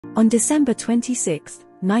On December 26,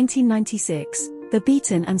 1996, the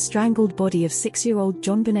beaten and strangled body of 6-year-old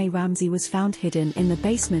JonBenet Ramsey was found hidden in the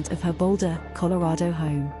basement of her Boulder, Colorado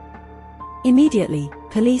home. Immediately,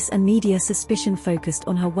 police and media suspicion focused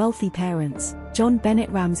on her wealthy parents,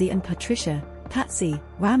 JonBenet Ramsey and Patricia, Patsy,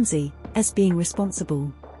 Ramsey, as being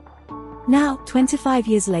responsible. Now, 25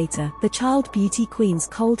 years later, the child beauty queen's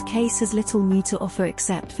cold case has little new to offer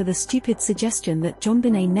except for the stupid suggestion that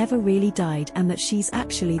JonBenet never really died and that she's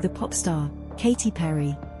actually the pop star, Katy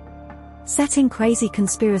Perry. Setting crazy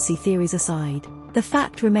conspiracy theories aside, the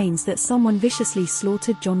fact remains that someone viciously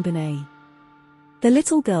slaughtered JonBenet. The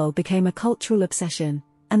little girl became a cultural obsession,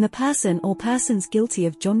 and the person or persons guilty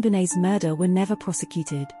of JonBenet's murder were never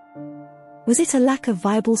prosecuted. Was it a lack of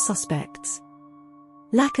viable suspects?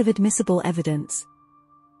 Lack of admissible evidence?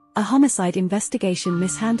 A homicide investigation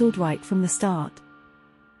mishandled right from the start?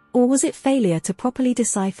 Or was it failure to properly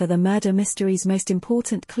decipher the murder mystery's most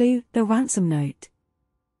important clue, the ransom note?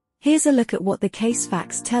 Here's a look at what the case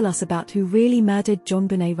facts tell us about who really murdered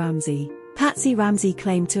JonBenet Ramsey. Patsy Ramsey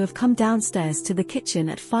claimed to have come downstairs to the kitchen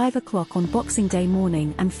at 5 o'clock on Boxing Day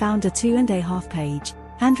morning and found a 2.5-page,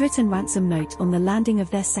 handwritten ransom note on the landing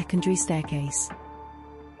of their secondary staircase.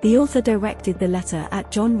 The author directed the letter at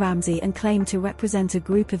John Ramsey and claimed to represent a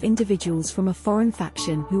group of individuals from a foreign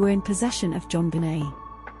faction who were in possession of JonBenet.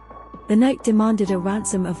 The note demanded a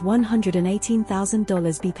ransom of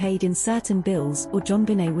 $118,000 be paid in certain bills or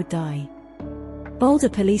JonBenet would die. Boulder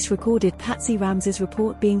police recorded Patsy Ramsey's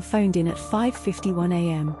report being phoned in at 5:51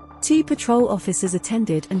 a.m. 2 patrol officers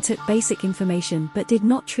attended and took basic information but did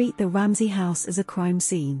not treat the Ramsey house as a crime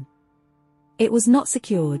scene. It was not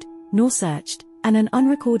secured, nor searched, and an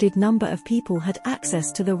unrecorded number of people had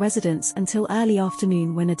access to the residence until early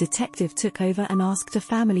afternoon when a detective took over and asked a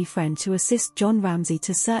family friend to assist John Ramsey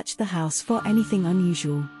to search the house for anything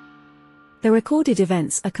unusual. The recorded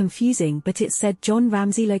events are confusing, but it said John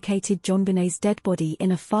Ramsey located JonBenet's dead body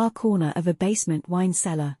in a far corner of a basement wine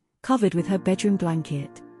cellar, covered with her bedroom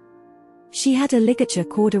blanket. She had a ligature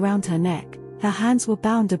cord around her neck, her hands were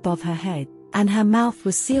bound above her head, and her mouth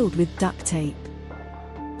was sealed with duct tape.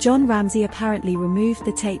 John Ramsey apparently removed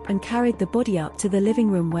the tape and carried the body up to the living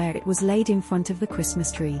room where it was laid in front of the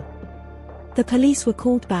Christmas tree. The police were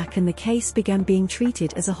called back and the case began being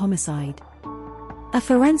treated as a homicide. A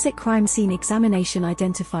forensic crime scene examination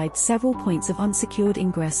identified several points of unsecured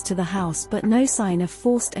ingress to the house but no sign of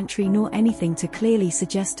forced entry nor anything to clearly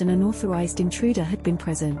suggest an unauthorized intruder had been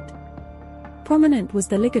present. Prominent was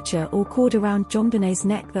the ligature or cord around JonBenet's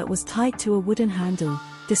neck that was tied to a wooden handle,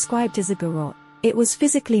 described as a garrote. It was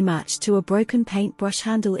physically matched to a broken paintbrush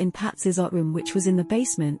handle in Patsy's art room which was in the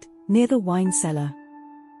basement, near the wine cellar.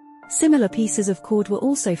 Similar pieces of cord were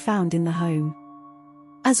also found in the home.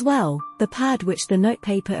 As well, the pad which the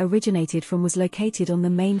notepaper originated from was located on the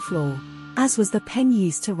main floor, as was the pen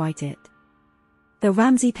used to write it. The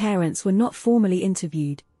Ramsey parents were not formally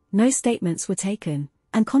interviewed, no statements were taken,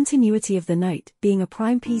 and continuity of the note, being a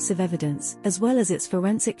prime piece of evidence, as well as its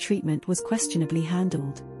forensic treatment was questionably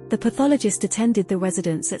handled. The pathologist attended the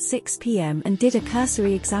residence at 6 p.m. and did a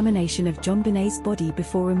cursory examination of JonBenet's body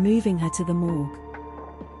before removing her to the morgue.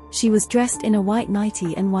 She was dressed in a white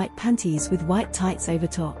nightie and white panties with white tights over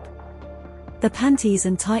top. The panties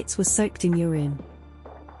and tights were soaked in urine.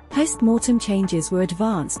 Post-mortem changes were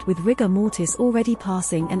advanced with rigor mortis already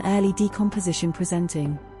passing and early decomposition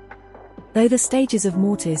presenting. Though the stages of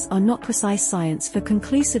mortis are not precise science for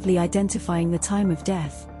conclusively identifying the time of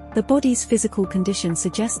death, the body's physical condition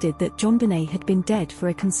suggested that JonBenet had been dead for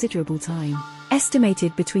a considerable time,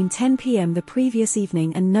 estimated between 10 p.m. the previous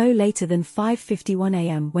evening and no later than 5:51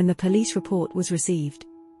 a.m. when the police report was received.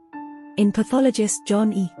 In pathologist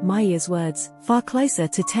John E. Meyer's words, far closer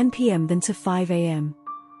to 10 p.m. than to 5 a.m.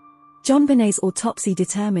 JonBenet's autopsy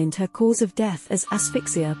determined her cause of death as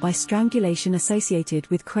asphyxia by strangulation associated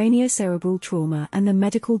with craniocerebral trauma, and the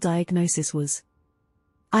medical diagnosis was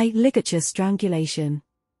ligature strangulation.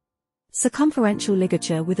 Circumferential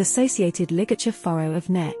ligature with associated ligature furrow of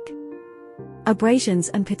neck. Abrasions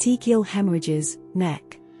and petechial hemorrhages,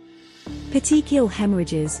 neck. Petechial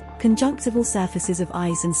hemorrhages, conjunctival surfaces of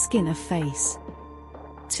eyes and skin of face.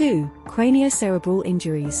 2. Craniocerebral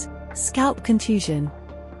injuries, scalp contusion.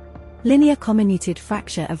 Linear comminuted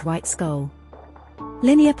fracture of right skull.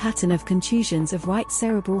 Linear pattern of contusions of right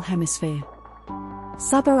cerebral hemisphere.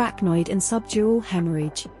 Subarachnoid and subdural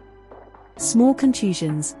hemorrhage. Small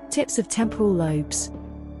contusions, tips of temporal lobes.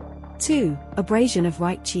 2. Abrasion of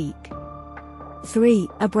right cheek. 3.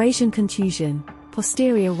 Abrasion contusion,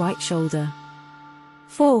 posterior right shoulder.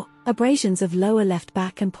 4. Abrasions of lower left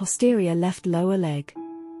back and posterior left lower leg.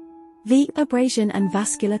 V. Abrasion and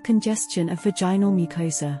vascular congestion of vaginal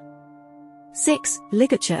mucosa. 6.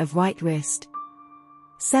 Ligature of right wrist.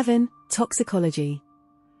 7. Toxicology.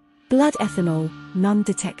 Blood ethanol, none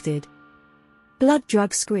detected. Blood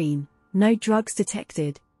drug screen, no drugs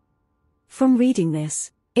detected. From reading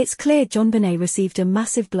this, it's clear JonBenet received a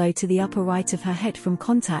massive blow to the upper right of her head from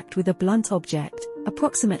contact with a blunt object,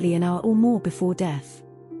 approximately an hour or more before death.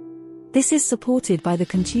 This is supported by the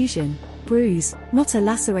contusion, bruise, not a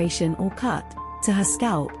laceration or cut, to her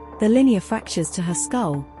scalp, the linear fractures to her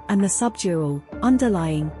skull, and the subdural,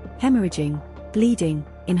 underlying, hemorrhaging, bleeding,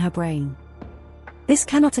 in her brain. This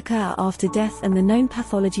cannot occur after death, and the known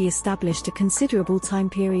pathology established a considerable time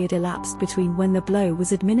period elapsed between when the blow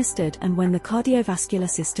was administered and when the cardiovascular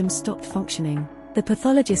system stopped functioning. The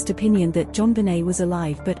pathologist opinioned that JonBenet was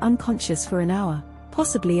alive but unconscious for an hour,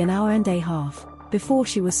 possibly an hour and a half, before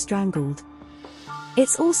she was strangled.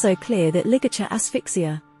 It's also clear that ligature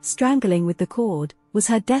asphyxia, strangling with the cord, was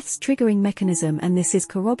her death's triggering mechanism, and this is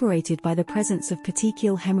corroborated by the presence of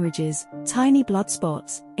petechial hemorrhages, tiny blood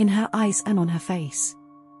spots, in her eyes and on her face.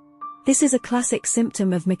 This is a classic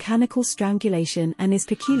symptom of mechanical strangulation and is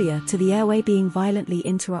peculiar to the airway being violently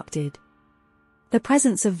interrupted. The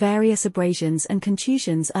presence of various abrasions and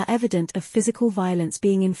contusions are evident of physical violence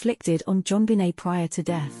being inflicted on JonBenet prior to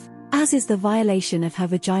death, as is the violation of her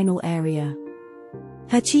vaginal area.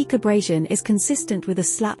 Her cheek abrasion is consistent with a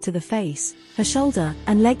slap to the face. Her shoulder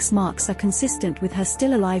and legs marks are consistent with her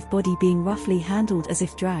still alive body being roughly handled as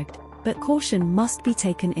if dragged, but caution must be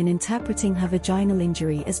taken in interpreting her vaginal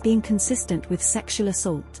injury as being consistent with sexual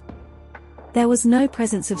assault. There was no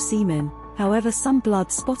presence of semen, however some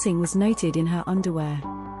blood spotting was noted in her underwear.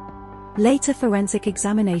 Later forensic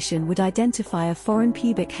examination would identify a foreign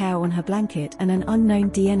pubic hair on her blanket and an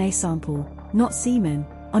unknown DNA sample, not semen,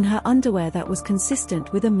 on her underwear that was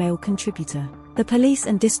consistent with a male contributor. The police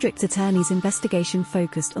and district attorney's investigation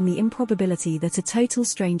focused on the improbability that a total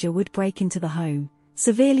stranger would break into the home,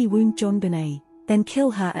 severely wound JonBenet, then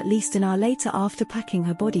kill her at least an hour later after packing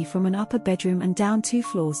her body from an upper bedroom and down 2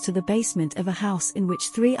 floors to the basement of a house in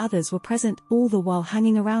which 3 others were present, all the while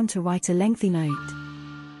hanging around to write a lengthy note.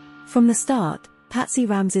 From the start, Patsy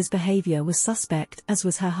Ramsey's behavior was suspect, as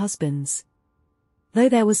was her husband's. Though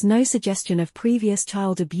there was no suggestion of previous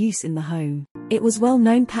child abuse in the home, it was well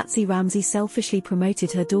known Patsy Ramsey selfishly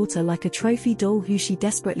promoted her daughter like a trophy doll who she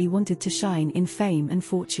desperately wanted to shine in fame and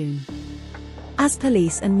fortune. As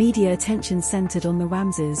police and media attention centered on the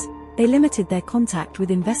Ramseys, they limited their contact with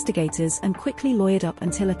investigators and quickly lawyered up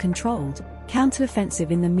until a controlled, counteroffensive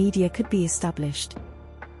in the media could be established.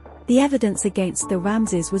 The evidence against the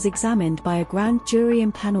Ramseys was examined by a grand jury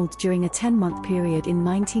impaneled during a 10-month period in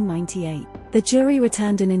 1998. The jury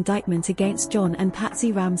returned an indictment against John and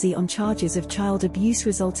Patsy Ramsey on charges of child abuse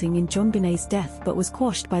resulting in JonBenet's death, but was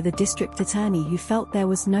quashed by the district attorney, who felt there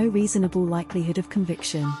was no reasonable likelihood of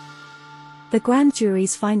conviction. The grand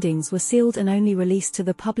jury's findings were sealed and only released to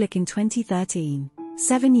the public in 2013,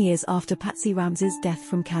 7 years after Patsy Ramsey's death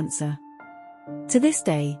from cancer. To this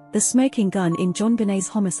day, the smoking gun in JonBenet's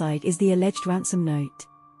homicide is the alleged ransom note.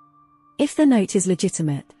 If the note is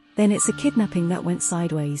legitimate, then it's a kidnapping that went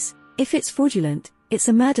sideways. If it's fraudulent, it's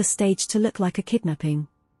a murder staged to look like a kidnapping.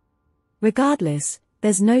 Regardless,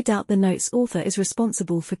 there's no doubt the note's author is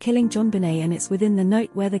responsible for killing JonBenet, and it's within the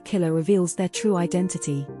note where the killer reveals their true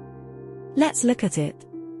identity. Let's look at it.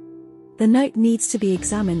 The note needs to be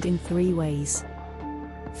examined in 3 ways.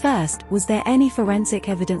 First, was there any forensic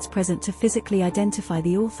evidence present to physically identify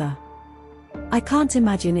the author? I can't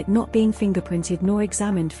imagine it not being fingerprinted nor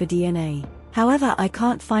examined for DNA. However, I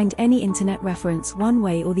can't find any internet reference one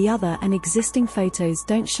way or the other, and existing photos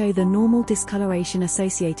don't show the normal discoloration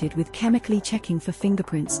associated with chemically checking for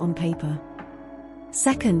fingerprints on paper.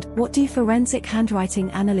 Second, what do forensic handwriting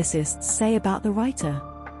analysts say about the writer?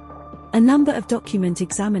 A number of document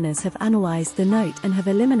examiners have analyzed the note and have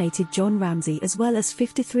eliminated John Ramsey as well as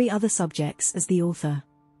 53 other subjects as the author.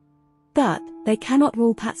 But they cannot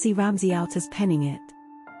rule Patsy Ramsey out as penning it.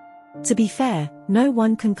 To be fair, no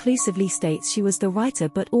one conclusively states she was the writer,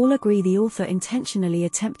 but all agree the author intentionally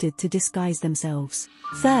attempted to disguise themselves.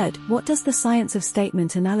 Third, what does the science of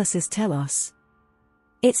statement analysis tell us?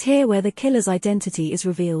 It's here where the killer's identity is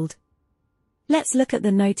revealed. Let's look at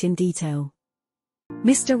the note in detail.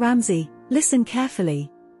 Mr. Ramsey, listen carefully.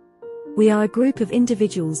 We are a group of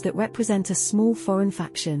individuals that represent a small foreign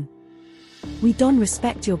faction. We don't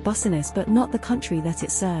respect your bossiness, but not the country that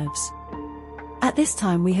it serves. At this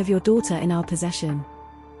time we have your daughter in our possession.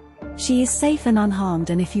 She is safe and unharmed,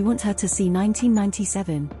 and if you want her to see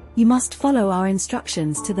 1997, you must follow our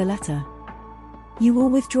instructions to the letter. You will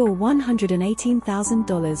withdraw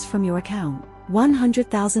 $118,000 from your account.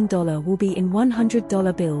 $100,000 will be in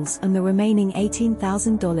 $100 bills and the remaining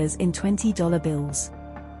 $18,000 in $20 bills.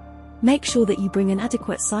 Make sure that you bring an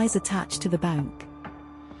adequate size attached to the bank.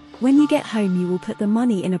 When you get home, you will put the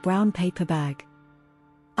money in a brown paper bag.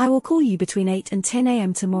 I will call you between 8 and 10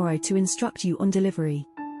 a.m. tomorrow to instruct you on delivery.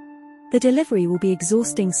 The delivery will be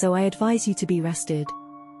exhausting, so I advise you to be rested.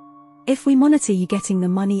 If we monitor you getting the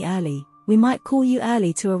money early, we might call you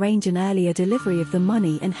early to arrange an earlier delivery of the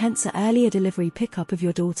money and hence an earlier delivery pickup of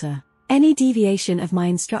your daughter. Any deviation of my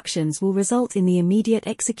instructions will result in the immediate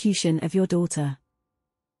execution of your daughter.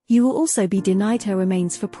 You will also be denied her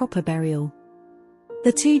remains for proper burial.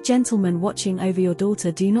 The two gentlemen watching over your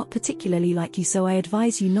daughter do not particularly like you, so I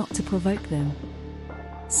advise you not to provoke them.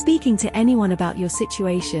 Speaking to anyone about your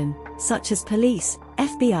situation, such as police,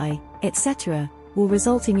 FBI, etc., will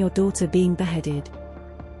result in your daughter being beheaded.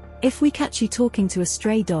 If we catch you talking to a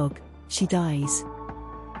stray dog, she dies.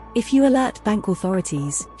 If you alert bank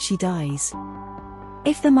authorities, she dies.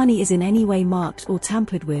 If the money is in any way marked or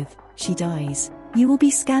tampered with, she dies. You will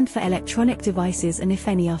be scanned for electronic devices, and if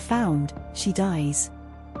any are found, she dies.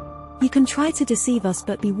 You can try to deceive us,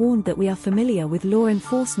 but be warned that we are familiar with law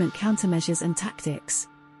enforcement countermeasures and tactics.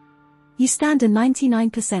 You stand a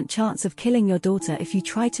 99% chance of killing your daughter if you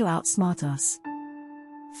try to outsmart us.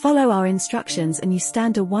 Follow our instructions and you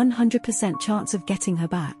stand a 100% chance of getting her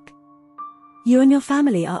back. You and your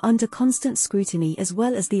family are under constant scrutiny as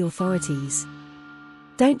well as the authorities.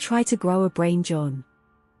 Don't try to grow a brain, John.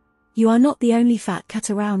 You are not the only fat cat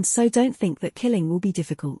around, so don't think that killing will be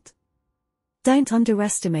difficult. Don't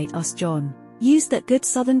underestimate us, John. Use that good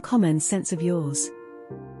southern common sense of yours.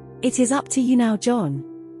 It is up to you now, John.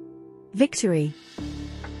 Victory.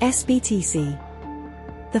 SBTC.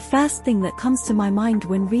 The first thing that comes to my mind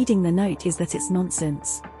when reading the note is that it's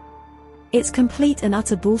nonsense. It's complete and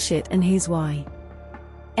utter bullshit, and here's why.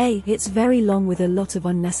 A. It's very long with a lot of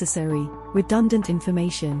unnecessary, redundant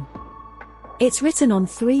information. It's written on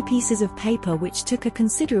 3 pieces of paper which took a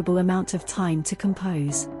considerable amount of time to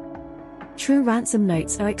compose. True ransom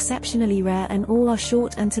notes are exceptionally rare and all are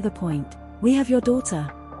short and to the point. We have your daughter.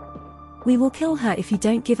 We will kill her if you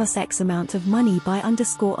don't give us X amount of money by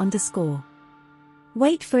 __.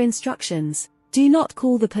 Wait for instructions. Do not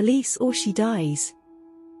call the police or she dies.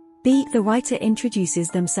 B. The writer introduces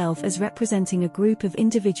themselves as representing a group of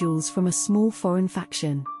individuals from a small foreign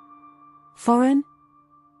faction. Foreign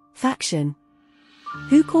faction?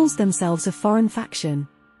 Who calls themselves a foreign faction?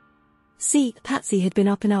 C. Patsy had been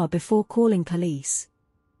up an hour before calling police.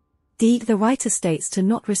 D. The writer states to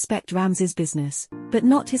not respect Ramsey's business, but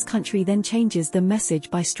not his country, then changes the message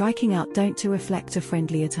by striking out "don't" to reflect a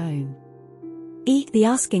friendlier tone. E. The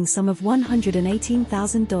asking sum of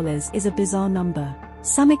 $118,000 is a bizarre number.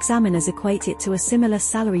 Some examiners equate it to a similar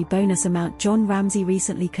salary bonus amount John Ramsey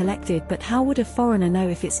recently collected, but how would a foreigner know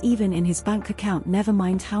if it's even in his bank account, never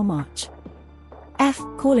mind how much? F.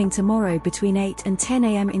 Calling tomorrow between 8 and 10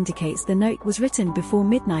 a.m. indicates the note was written before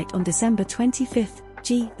midnight on December 25th.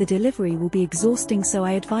 G. The delivery will be exhausting, so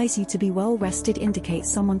I advise you to be well rested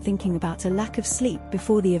indicates someone thinking about a lack of sleep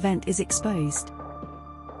before the event is exposed.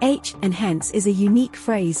 H. And hence is a unique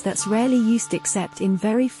phrase that's rarely used except in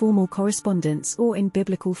very formal correspondence or in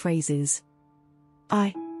biblical phrases.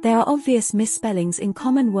 I. There are obvious misspellings in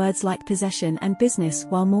common words like possession and business,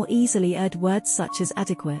 while more easily heard words such as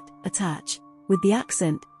adequate, attach, with the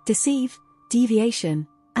accent, deceive, deviation,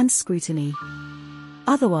 and scrutiny.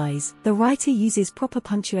 Otherwise, the writer uses proper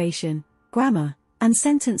punctuation, grammar, and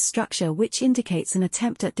sentence structure which indicates an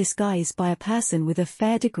attempt at disguise by a person with a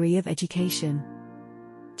fair degree of education.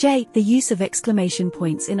 J. The use of exclamation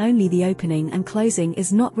points in only the opening and closing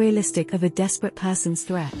is not realistic of a desperate person's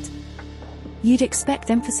threat. You'd expect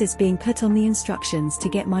emphasis being put on the instructions to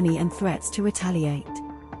get money and threats to retaliate.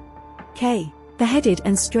 K. Beheaded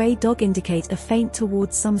and stray dog indicate a feint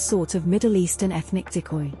towards some sort of Middle Eastern ethnic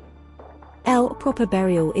decoy. L. Proper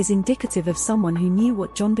burial is indicative of someone who knew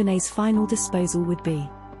what JonBenet's final disposal would be.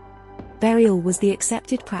 Burial was the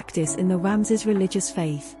accepted practice in the Ramseys' religious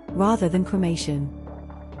faith, rather than cremation.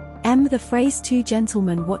 M. The phrase "two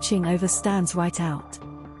gentlemen watching over" stands right out.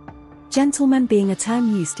 Gentleman being a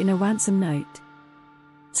term used in a ransom note.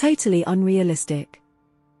 Totally unrealistic.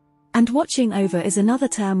 And watching over is another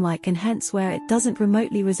term like and hence where it doesn't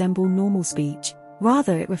remotely resemble normal speech,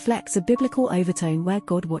 rather it reflects a biblical overtone where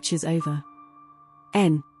God watches over.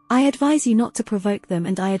 N. I advise you not to provoke them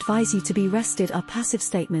and I advise you to be rested are passive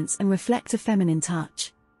statements and reflect a feminine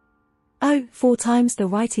touch. O. 4 times the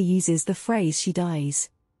writer uses the phrase "she dies."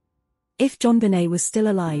 If JonBenet was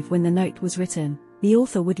still alive when the note was written, the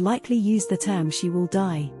author would likely use the term "she will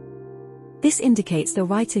die." This indicates the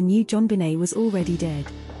writer knew JonBenet was already dead.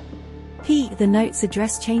 P. The notes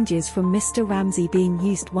address changes from Mr. Ramsey being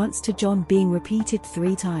used once to John being repeated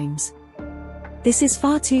 3 times. This is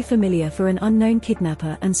far too familiar for an unknown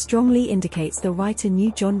kidnapper and strongly indicates the writer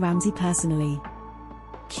knew John Ramsey personally.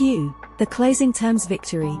 Q. The closing terms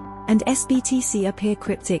victory and SBTC appear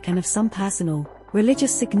cryptic and of some personal,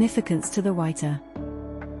 religious significance to the writer.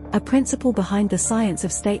 A principle behind the science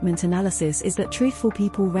of statement analysis is that truthful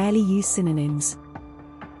people rarely use synonyms.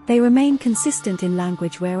 They remain consistent in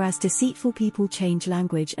language, whereas deceitful people change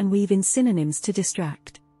language and weave in synonyms to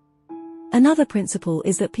distract. Another principle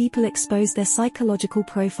is that people expose their psychological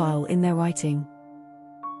profile in their writing.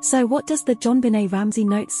 So what does the JonBenet Ramsey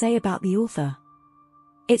note say about the author?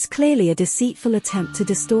 It's clearly a deceitful attempt to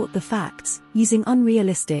distort the facts, using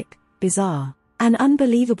unrealistic, bizarre, and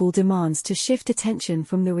unbelievable demands to shift attention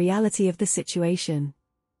from the reality of the situation.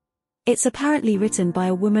 It's apparently written by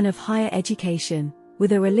a woman of higher education,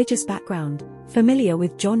 with a religious background, familiar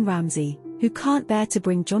with John Ramsey, who can't bear to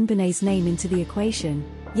bring JonBenet's name into the equation,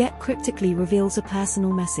 yet cryptically reveals a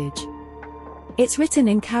personal message. It's written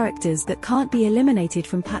in characters that can't be eliminated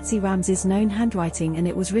from Patsy Ramsey's known handwriting, and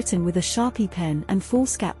it was written with a Sharpie pen and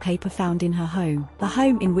foolscap paper found in her home, the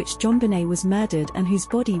home in which JonBenet was murdered and whose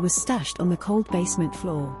body was stashed on the cold basement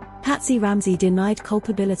floor. Patsy Ramsey denied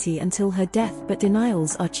culpability until her death, but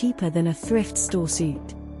denials are cheaper than a thrift store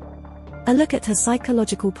suit. A look at her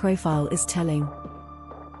psychological profile is telling.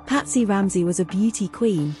 Patsy Ramsey was a beauty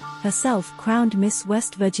queen, herself crowned Miss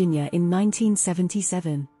West Virginia in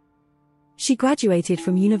 1977. She graduated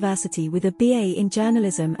from university with a BA in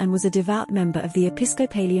journalism and was a devout member of the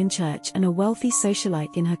Episcopalian Church and a wealthy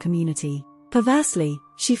socialite in her community. Perversely,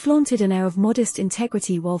 she flaunted an air of modest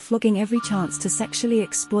integrity while flogging every chance to sexually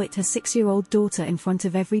exploit her 6-year-old daughter in front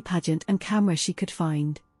of every pageant and camera she could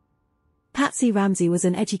find. Patsy Ramsey was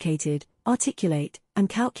an educated, articulate, and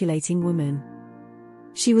calculating woman.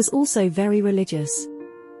 She was also very religious.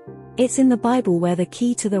 It's in the Bible where the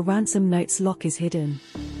key to the ransom notes lock is hidden.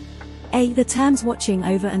 The terms watching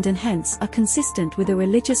over and hence are consistent with a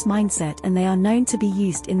religious mindset, and they are known to be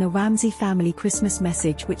used in the Ramsey family Christmas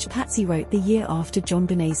message, which Patsy wrote the year after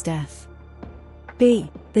JonBenet's death.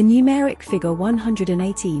 B. The numeric figure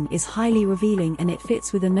 118 is highly revealing, and it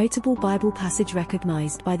fits with a notable Bible passage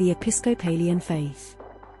recognized by the Episcopalian faith.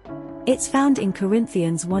 It's found in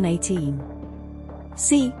Corinthians 1:18.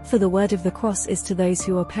 C. For the word of the cross is to those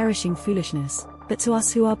who are perishing foolishness, but to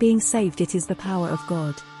us who are being saved it is the power of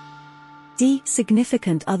God. D.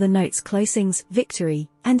 Significant other notes closings, victory,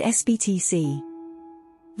 and SBTC.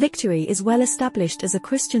 Victory is well established as a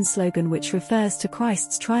Christian slogan which refers to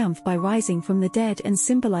Christ's triumph by rising from the dead and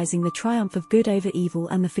symbolizing the triumph of good over evil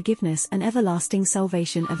and the forgiveness and everlasting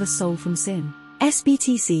salvation of a soul from sin.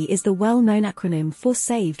 SBTC is the well-known acronym for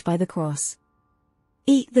Saved by the Cross.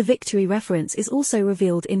 E. The victory reference is also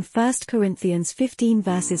revealed in 1 Corinthians 15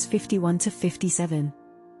 verses 51 to 57.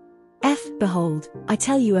 F. Behold, I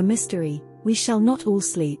tell you a mystery, we shall not all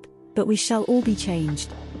sleep, but we shall all be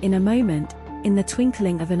changed, in a moment, in the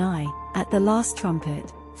twinkling of an eye, at the last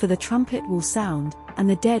trumpet, for the trumpet will sound, and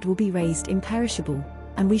the dead will be raised imperishable,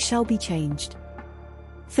 and we shall be changed.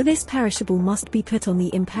 For this perishable must be put on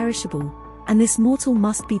the imperishable, and this mortal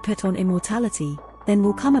must be put on immortality, then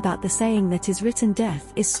will come about the saying that is written,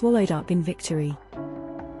 death is swallowed up in victory.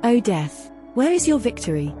 O death, where is your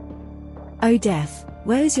victory? O death,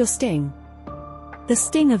 where is your sting? The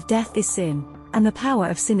sting of death is sin, and the power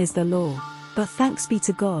of sin is the law, but thanks be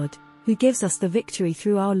to God, who gives us the victory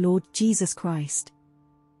through our Lord Jesus Christ.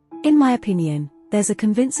 In my opinion, there's a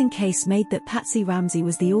convincing case made that Patsy Ramsey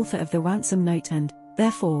was the author of the ransom note and,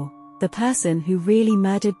 therefore, the person who really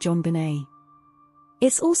murdered JonBenet.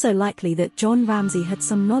 It's also likely that John Ramsey had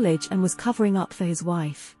some knowledge and was covering up for his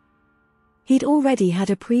wife. He'd already had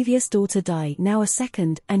a previous daughter die, now a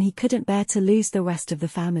second, and he couldn't bear to lose the rest of the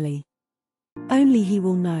family. Only he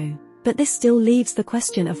will know. But this still leaves the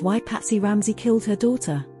question of why Patsy Ramsey killed her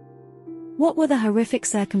daughter. What were the horrific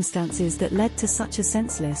circumstances that led to such a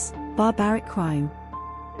senseless, barbaric crime?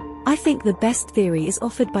 I think the best theory is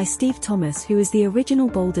offered by Steve Thomas, who is the original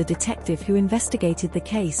Boulder detective who investigated the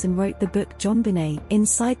case and wrote the book JonBenet,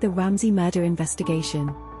 Inside the Ramsey Murder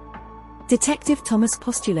Investigation. Detective Thomas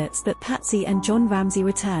postulates that Patsy and John Ramsey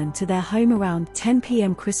returned to their home around 10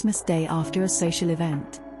 p.m. Christmas Day after a social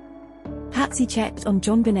event. Patsy checked on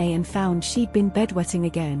JonBenet and found she'd been bedwetting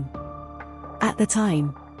again. At the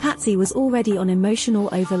time, Patsy was already on emotional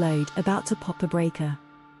overload, about to pop a breaker.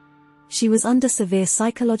 She was under severe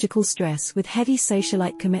psychological stress with heavy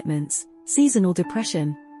socialite commitments, seasonal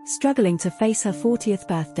depression, struggling to face her 40th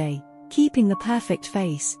birthday, keeping the perfect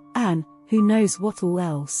face, and, who knows what all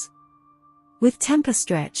else. With temper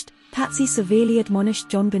stretched, Patsy severely admonished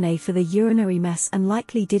JonBenet for the urinary mess and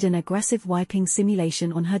likely did an aggressive wiping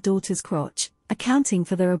simulation on her daughter's crotch, accounting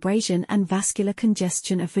for the abrasion and vascular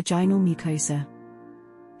congestion of vaginal mucosa.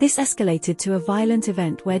 This escalated to a violent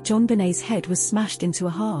event where JonBenet's head was smashed into a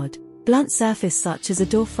hard, blunt surface such as a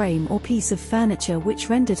door frame or piece of furniture, which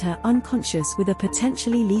rendered her unconscious with a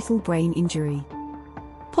potentially lethal brain injury.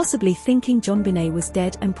 Possibly thinking JonBenet was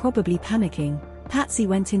dead and probably panicking, Patsy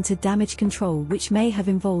went into damage control, which may have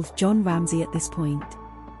involved John Ramsey at this point.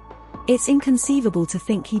 It's inconceivable to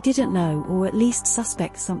think he didn't know or at least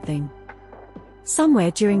suspect something.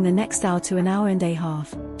 Somewhere during the next hour to an hour and a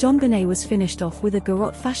half, JonBenet was finished off with a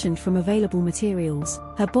garrote fashioned from available materials,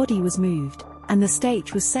 her body was moved, and the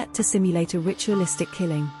stage was set to simulate a ritualistic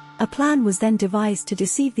killing. A plan was then devised to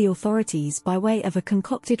deceive the authorities by way of a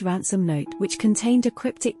concocted ransom note which contained a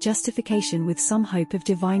cryptic justification with some hope of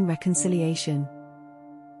divine reconciliation.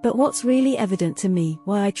 But what's really evident to me,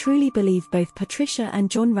 why I truly believe both Patricia and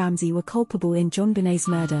John Ramsey were culpable in JonBenet's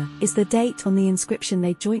murder, is the date on the inscription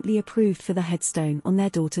they jointly approved for the headstone on their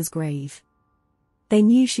daughter's grave. They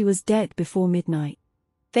knew she was dead before midnight.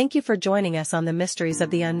 Thank you for joining us on the Mysteries of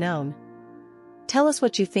the Unknown. Tell us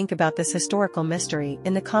what you think about this historical mystery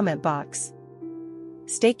in the comment box.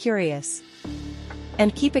 Stay curious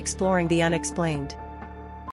and keep exploring the unexplained.